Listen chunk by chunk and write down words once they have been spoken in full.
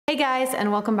Hey guys,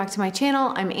 and welcome back to my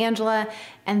channel. I'm Angela,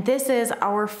 and this is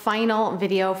our final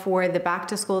video for the back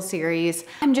to school series.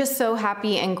 I'm just so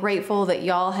happy and grateful that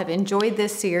y'all have enjoyed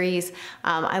this series.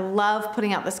 I love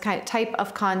putting out this type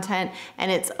of content,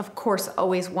 and it's of course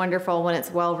always wonderful when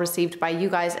it's well received by you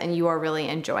guys and you are really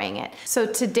enjoying it. So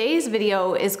today's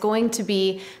video is going to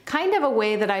be kind of a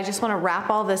way that I just want to wrap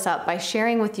all this up by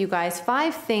sharing with you guys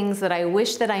 5 things that I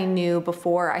wish that I knew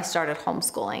before I started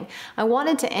homeschooling. I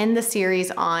wanted to end the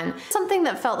series on something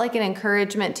that felt like an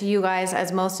encouragement to you guys,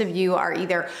 as most of you are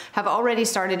either have already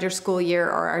started your school year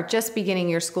or are just beginning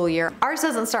your school year. Ours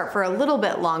doesn't start for a little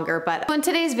bit longer, but in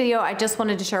today's video, I just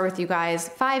wanted to share with you guys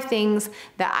 5 things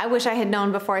that I wish I had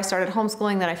known before I started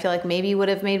homeschooling that I feel like maybe would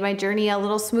have made my journey a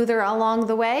little smoother along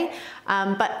the way.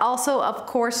 But also, of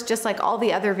course, just like all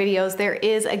the other videos, there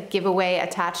is a giveaway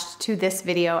attached to this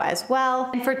video as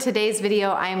well. And for today's video,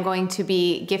 I am going to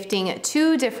be gifting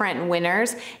 2 different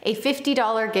winners a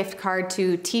 $50 gift card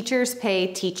to Teachers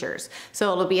Pay Teachers.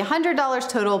 So it'll be $100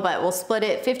 total, but we'll split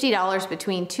it $50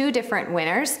 between 2 different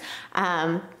winners.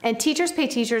 And Teachers Pay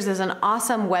Teachers is an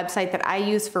awesome website that I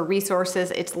use for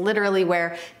resources. It's literally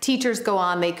where teachers go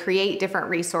on, they create different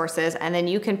resources, and then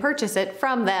you can purchase it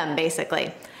from them,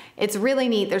 basically. It's really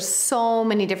neat. There's so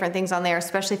many different things on there,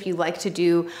 especially if you like to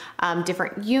do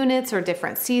different units or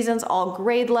different seasons, all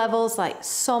grade levels, like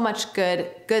so much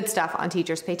good stuff on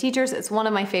Teachers Pay Teachers. It's one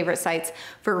of my favorite sites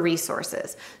for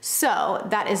resources. So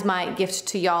that is my gift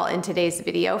to y'all in today's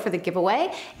video for the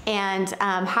giveaway. And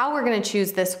how we're gonna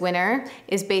choose this winner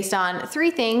is based on 3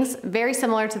 things, very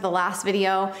similar to the last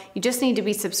video. You just need to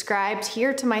be subscribed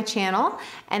here to my channel,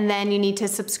 and then you need to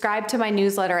subscribe to my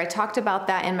newsletter. I talked about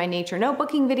that in my nature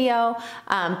notebooking video.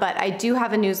 But I do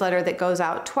have a newsletter that goes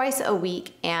out twice a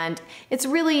week, and it's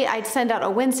really, I'd send out a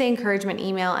Wednesday encouragement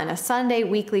email and a Sunday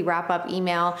weekly wrap-up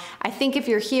email. I think if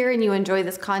you're here and you enjoy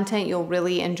this content, you'll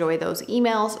really enjoy those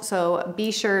emails, so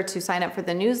be sure to sign up for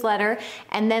the newsletter,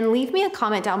 and then leave me a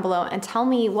comment down below and tell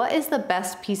me what is the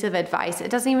best piece of advice.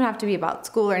 It doesn't even have to be about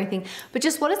school or anything, but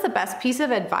just what is the best piece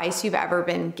of advice you've ever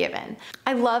been given.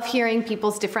 I love hearing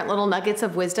people's different little nuggets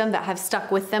of wisdom that have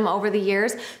stuck with them over the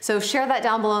years, so share that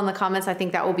down below in the comments. I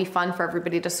think that will be fun for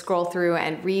everybody to scroll through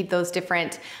and read those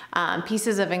different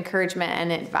pieces of encouragement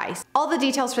and advice. All the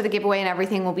details for the giveaway and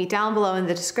everything will be down below in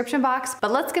the description box, but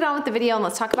let's get on with the video and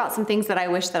let's talk about some things that I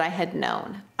wish that I had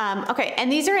known. Okay, and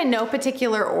these are in no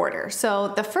particular order.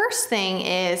 So the first thing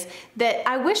is that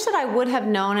I wish that I would have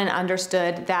known and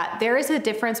understood that there is a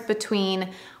difference between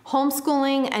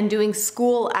homeschooling and doing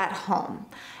school at home.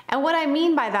 And what I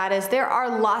mean by that is there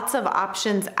are lots of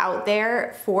options out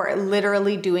there for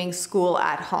literally doing school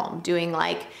at home, doing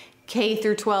like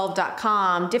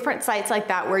K-12.com, different sites like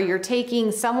that where you're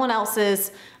taking someone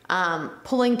else's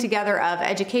pulling together of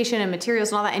education and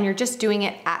materials and all that, and you're just doing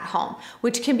it at home,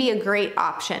 which can be a great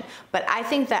option. But I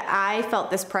think that I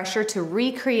felt this pressure to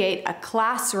recreate a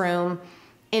classroom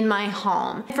in my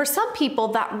home. For some people,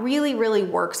 that really, really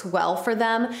works well for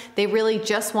them. They really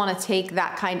just want to take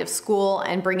that kind of school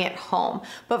and bring it home.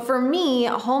 But for me,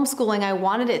 homeschooling, I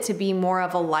wanted it to be more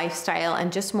of a lifestyle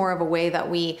and just more of a way that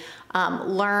we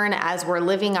learn as we're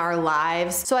living our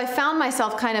lives. So I found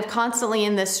myself kind of constantly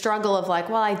in this struggle of like,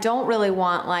 well, I don't really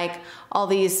want like all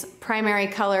these primary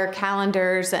color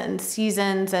calendars and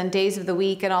seasons and days of the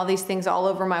week and all these things all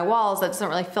over my walls. That doesn't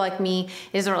really feel like me.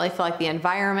 It doesn't really feel like the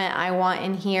environment I want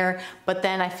in here. But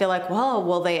then I feel like, well,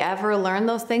 will they ever learn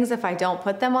those things if I don't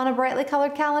put them on a brightly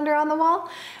colored calendar on the wall?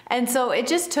 And so it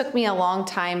just took me a long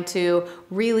time to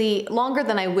really, longer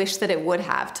than I wish that it would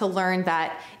have, to learn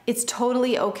that it's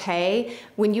totally okay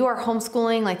when you are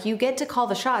homeschooling. Like, you get to call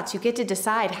the shots. You get to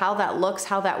decide how that looks,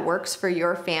 how that works for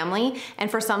your family. And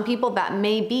for some people, that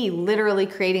may be literally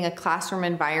creating a classroom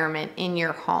environment in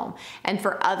your home. And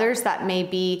for others, that may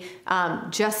be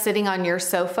just sitting on your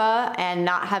sofa and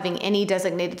not having any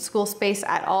designated school space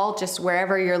at all, just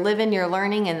wherever you're living, you're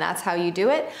learning, and that's how you do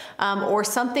it. Or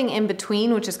something in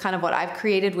between, which is kind of what I've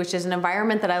created, which is an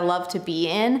environment that I love to be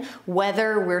in,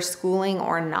 whether we're schooling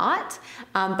or not.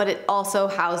 But it also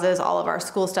houses all of our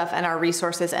school stuff and our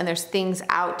resources, and there's things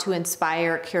out to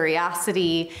inspire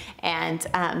curiosity and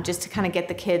just to kind of get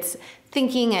the kids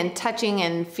thinking and touching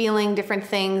and feeling different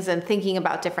things and thinking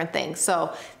about different things.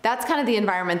 So that's kind of the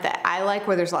environment that I like,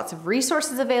 where there's lots of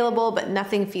resources available, but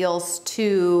nothing feels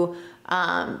too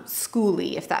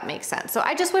schooly, if that makes sense. So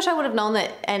I just wish I would have known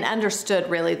that and understood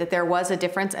really that there was a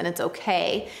difference, and it's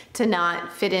okay to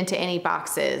not fit into any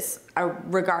boxes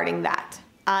regarding that.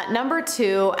 Number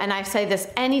 2, and I say this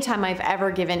anytime I've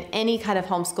ever given any kind of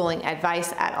homeschooling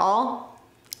advice at all,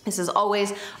 this is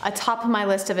always a top of my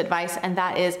list of advice, and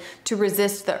that is to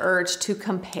resist the urge to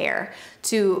compare,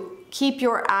 to keep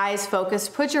your eyes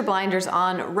focused, put your blinders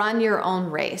on, run your own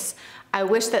race. I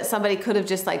wish that somebody could have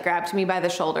just like grabbed me by the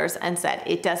shoulders and said,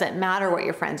 it doesn't matter what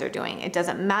your friends are doing. It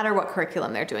doesn't matter what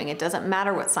curriculum they're doing. It doesn't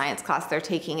matter what science class they're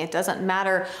taking. It doesn't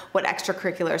matter what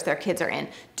extracurriculars their kids are in.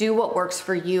 Do what works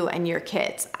for you and your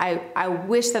kids. I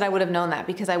wish that I would have known that,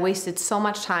 because I wasted so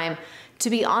much time, to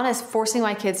be honest, forcing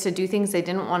my kids to do things they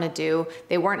didn't want to do,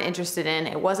 they weren't interested in.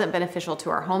 It wasn't beneficial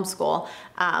to our homeschool,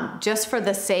 just for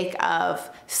the sake of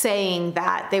saying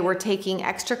that they were taking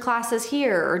extra classes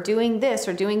here or doing this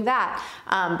or doing that.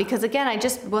 Because again, I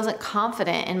just wasn't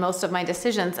confident in most of my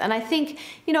decisions. And I think,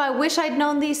 you know, I wish I'd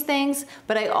known these things,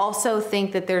 but I also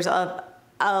think that there's a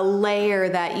layer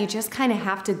that you just kind of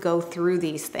have to go through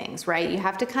these things, right? You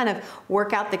have to kind of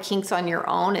work out the kinks on your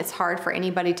own. It's hard for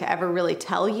anybody to ever really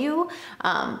tell you,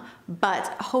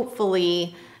 but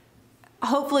hopefully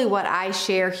what I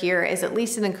share here is at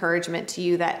least an encouragement to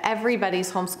you that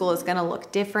everybody's homeschool is gonna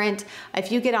look different.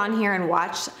 If you get on here and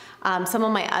watch some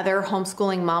of my other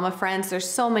homeschooling mama friends, there's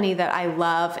so many that I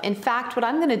love. In fact, what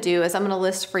I'm gonna do is I'm gonna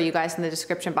list for you guys in the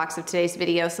description box of today's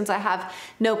video, since I have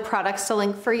no products to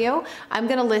link for you, I'm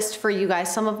gonna list for you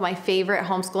guys some of my favorite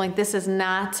homeschooling. This is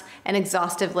not an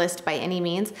exhaustive list by any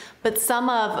means, but some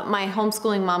of my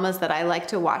homeschooling mamas that I like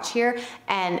to watch here,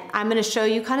 and I'm gonna show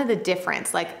you kind of the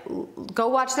difference. Like, go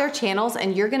watch their channels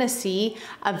and you're gonna see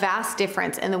a vast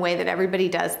difference in the way that everybody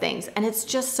does things. And it's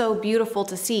just so beautiful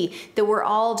to see that we're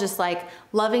all just like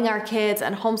loving our kids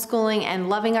and homeschooling and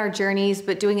loving our journeys,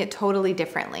 but doing it totally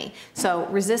differently. So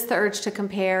resist the urge to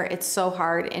compare. It's so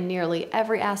hard in nearly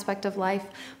every aspect of life,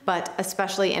 but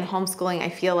especially in homeschooling, I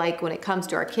feel like when it comes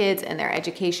to our kids and their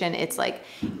education, it's like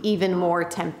even more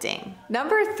tempting.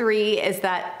 Number 3 is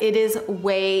that it is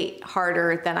way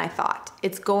harder than I thought.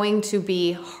 It's going to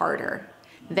be harder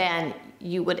than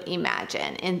you would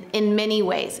imagine in many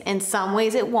ways. In some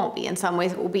ways it won't be. In some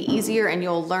ways it will be easier and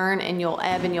you'll learn and you'll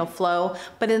ebb and you'll flow.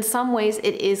 But in some ways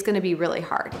it is going to be really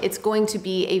hard. It's going to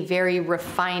be a very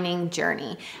refining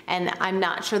journey. And I'm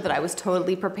not sure that I was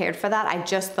totally prepared for that. I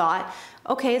just thought,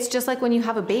 okay, it's just like when you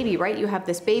have a baby, right? You have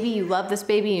this baby, you love this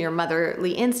baby, and your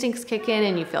motherly instincts kick in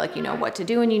and you feel like you know what to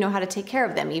do and you know how to take care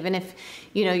of them. Even if,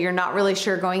 you know, you're not really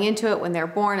sure going into it, when they're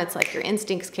born, it's like your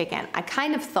instincts kick in. I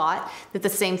kind of thought that the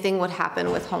same thing would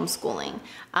happen with homeschooling.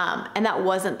 And that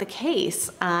wasn't the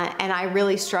case. And I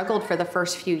really struggled for the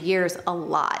first few years a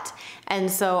lot. And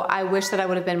so I wish that I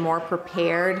would have been more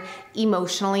prepared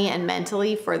emotionally and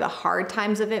mentally for the hard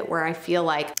times of it, where I feel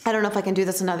like, I don't know if I can do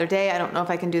this another day. I don't know if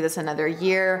I can do this another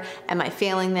year. Am I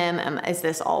failing them? Is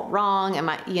this all wrong? Am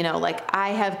I, you know, like I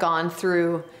have gone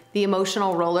through the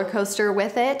emotional roller coaster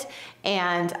with it.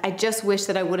 And I just wish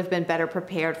that I would have been better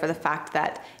prepared for the fact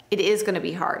that it is going to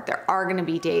be hard. There are going to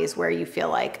be days where you feel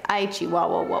like, ay,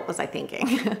 chihuahua, what was I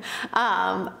thinking?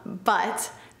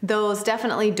 But those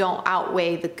definitely don't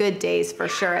outweigh the good days for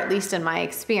sure, at least in my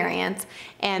experience.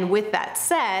 And with that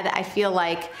said, I feel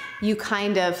like you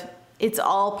kind of, it's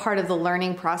all part of the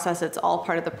learning process. It's all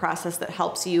part of the process that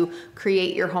helps you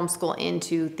create your homeschool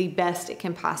into the best it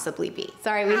can possibly be.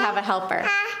 Sorry, we have a helper.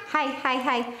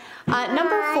 Hi.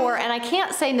 Number 4, and I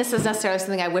can't say this is necessarily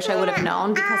something I wish I would have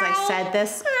known, because I've said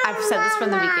this from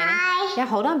the beginning. Yeah,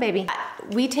 hold on, baby.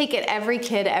 We take it every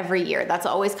kid every year. That's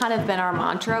always kind of been our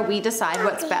mantra. We decide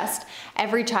what's best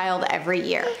every child every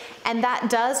year. And that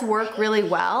does work really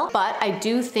well, but I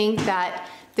do think that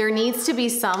there needs to be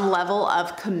some level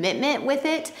of commitment with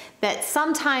it, that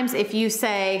sometimes if you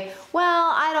say,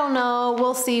 well, I don't know,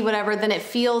 we'll see, whatever, then it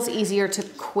feels easier to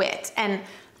quit. And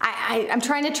I'm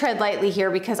trying to tread lightly here,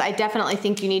 because I definitely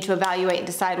think you need to evaluate and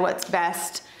decide what's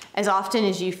best as often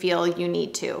as you feel you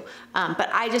need to. But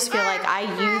I just feel like I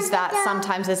use that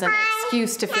sometimes as an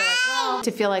excuse to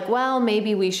feel like, well,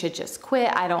 maybe we should just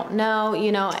quit. I don't know,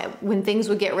 you know, when things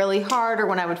would get really hard, or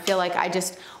when I would feel like I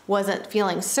just wasn't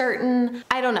feeling certain.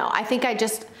 I don't know. I think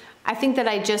that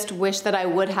I just wish that I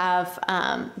would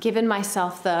have given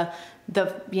myself the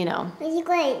you know,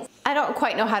 I don't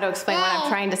quite know how to explain what I'm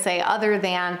trying to say, other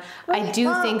than I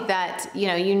do think that, you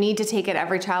know, you need to take it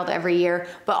every child every year,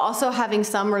 but also having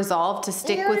some resolve to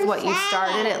stick with what you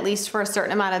started, at least for a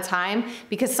certain amount of time,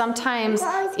 because sometimes,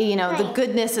 you know, the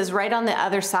goodness is right on the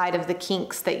other side of the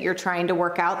kinks that you're trying to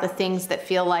work out, the things that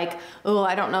feel like, oh,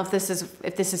 I don't know if this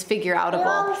is figure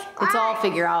outable. It's all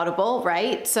figure outable,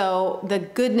 right? So the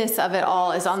goodness of it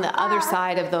all is on the other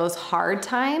side of those hard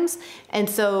times. And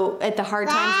so at the hard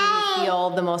times when you feel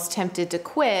the most tempted to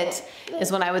quit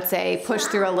is when I would say push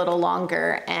through a little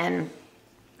longer and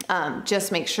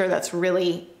just make sure that's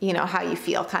really, you know, how you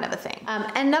feel, kind of a thing.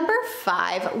 And number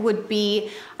 5 would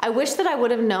be, I wish that I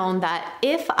would have known that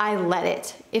if I let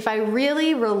it, if I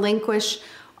really relinquish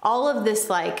all of this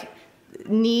like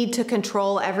need to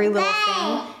control every little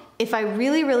thing, if I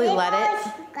really, really let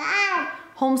it,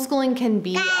 homeschooling can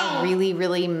be a really,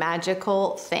 really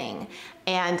magical thing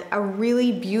and a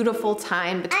really beautiful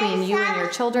time between you and your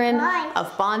children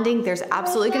of bonding. There's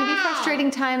absolutely going to be frustrating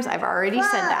times. I've already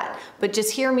said that, but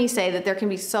just hear me say that there can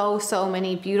be so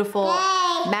many beautiful,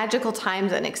 magical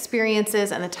times and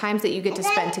experiences, and the times that you get to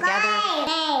spend together.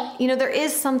 You know, there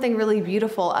is something really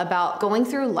beautiful about going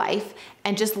through life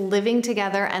and just living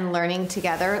together and learning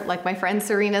together. Like my friend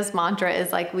Serena's mantra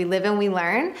is like, we live and we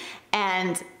learn.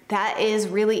 And that is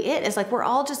really it. It's like we're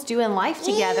all just doing life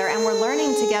together and we're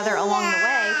learning together along the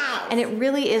way. And it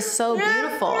really is so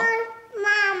beautiful.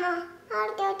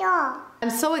 I'm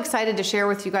so excited to share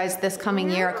with you guys this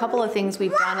coming year a couple of things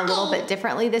we've done a little bit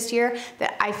differently this year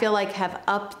that I feel like have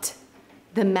upped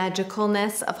the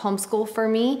magicalness of homeschool for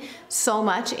me so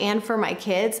much and for my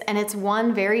kids. And it's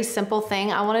one very simple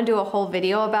thing. I want to do a whole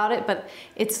video about it, but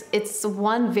it's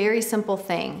one very simple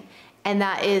thing. And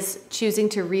that is choosing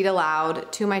to read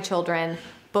aloud to my children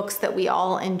books that we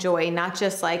all enjoy, not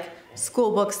just like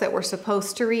school books that we're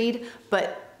supposed to read,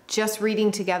 but just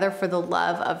reading together for the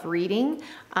love of reading.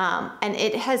 And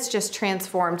it has just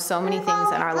transformed so many things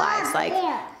in our lives. Like,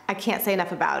 I can't say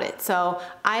enough about it. So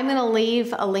I'm gonna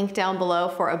leave a link down below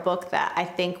for a book that I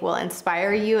think will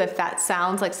inspire you. If that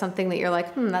sounds like something that you're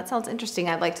like, that sounds interesting,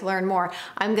 I'd like to learn more.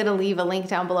 I'm gonna leave a link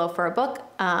down below for a book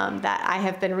that I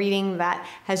have been reading that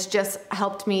has just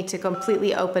helped me to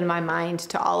completely open my mind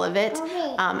to all of it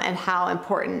and how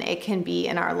important it can be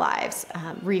in our lives,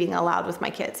 reading aloud with my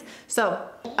kids. So,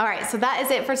 all right, so that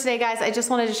is it for today, guys. I just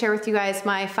wanted to share with you guys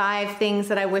my 5 things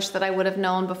that I wish that I would have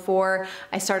known before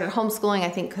I started homeschooling. I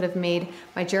think could have made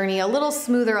my journey a little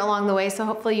smoother along the way. So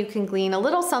hopefully you can glean a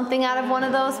little something out of one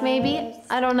of those, maybe.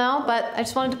 I don't know, but I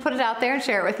just wanted to put it out there and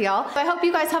share it with y'all. So I hope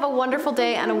you guys have a wonderful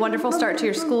day and a wonderful start to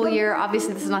your school year.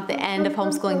 Obviously, this is not the end of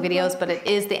homeschooling videos, but it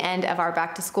is the end of our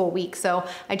back to school week. So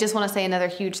I just want to say another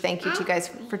huge thank you to you guys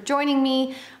for joining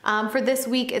me for this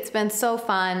week. It's been so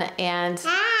fun, and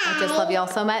I just love y'all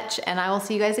so much, and I will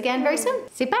see you guys again very soon.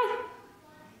 Say bye.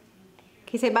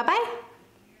 Can you say bye-bye?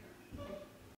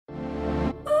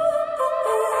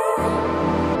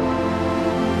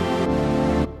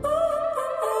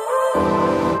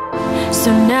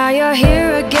 So now you're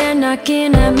here again,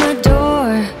 knocking at my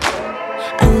door.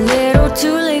 A little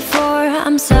too late for,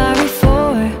 I'm sorry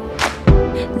for.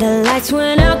 The lights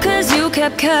went out 'cause you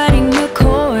kept cutting the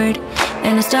cord,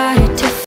 and I started to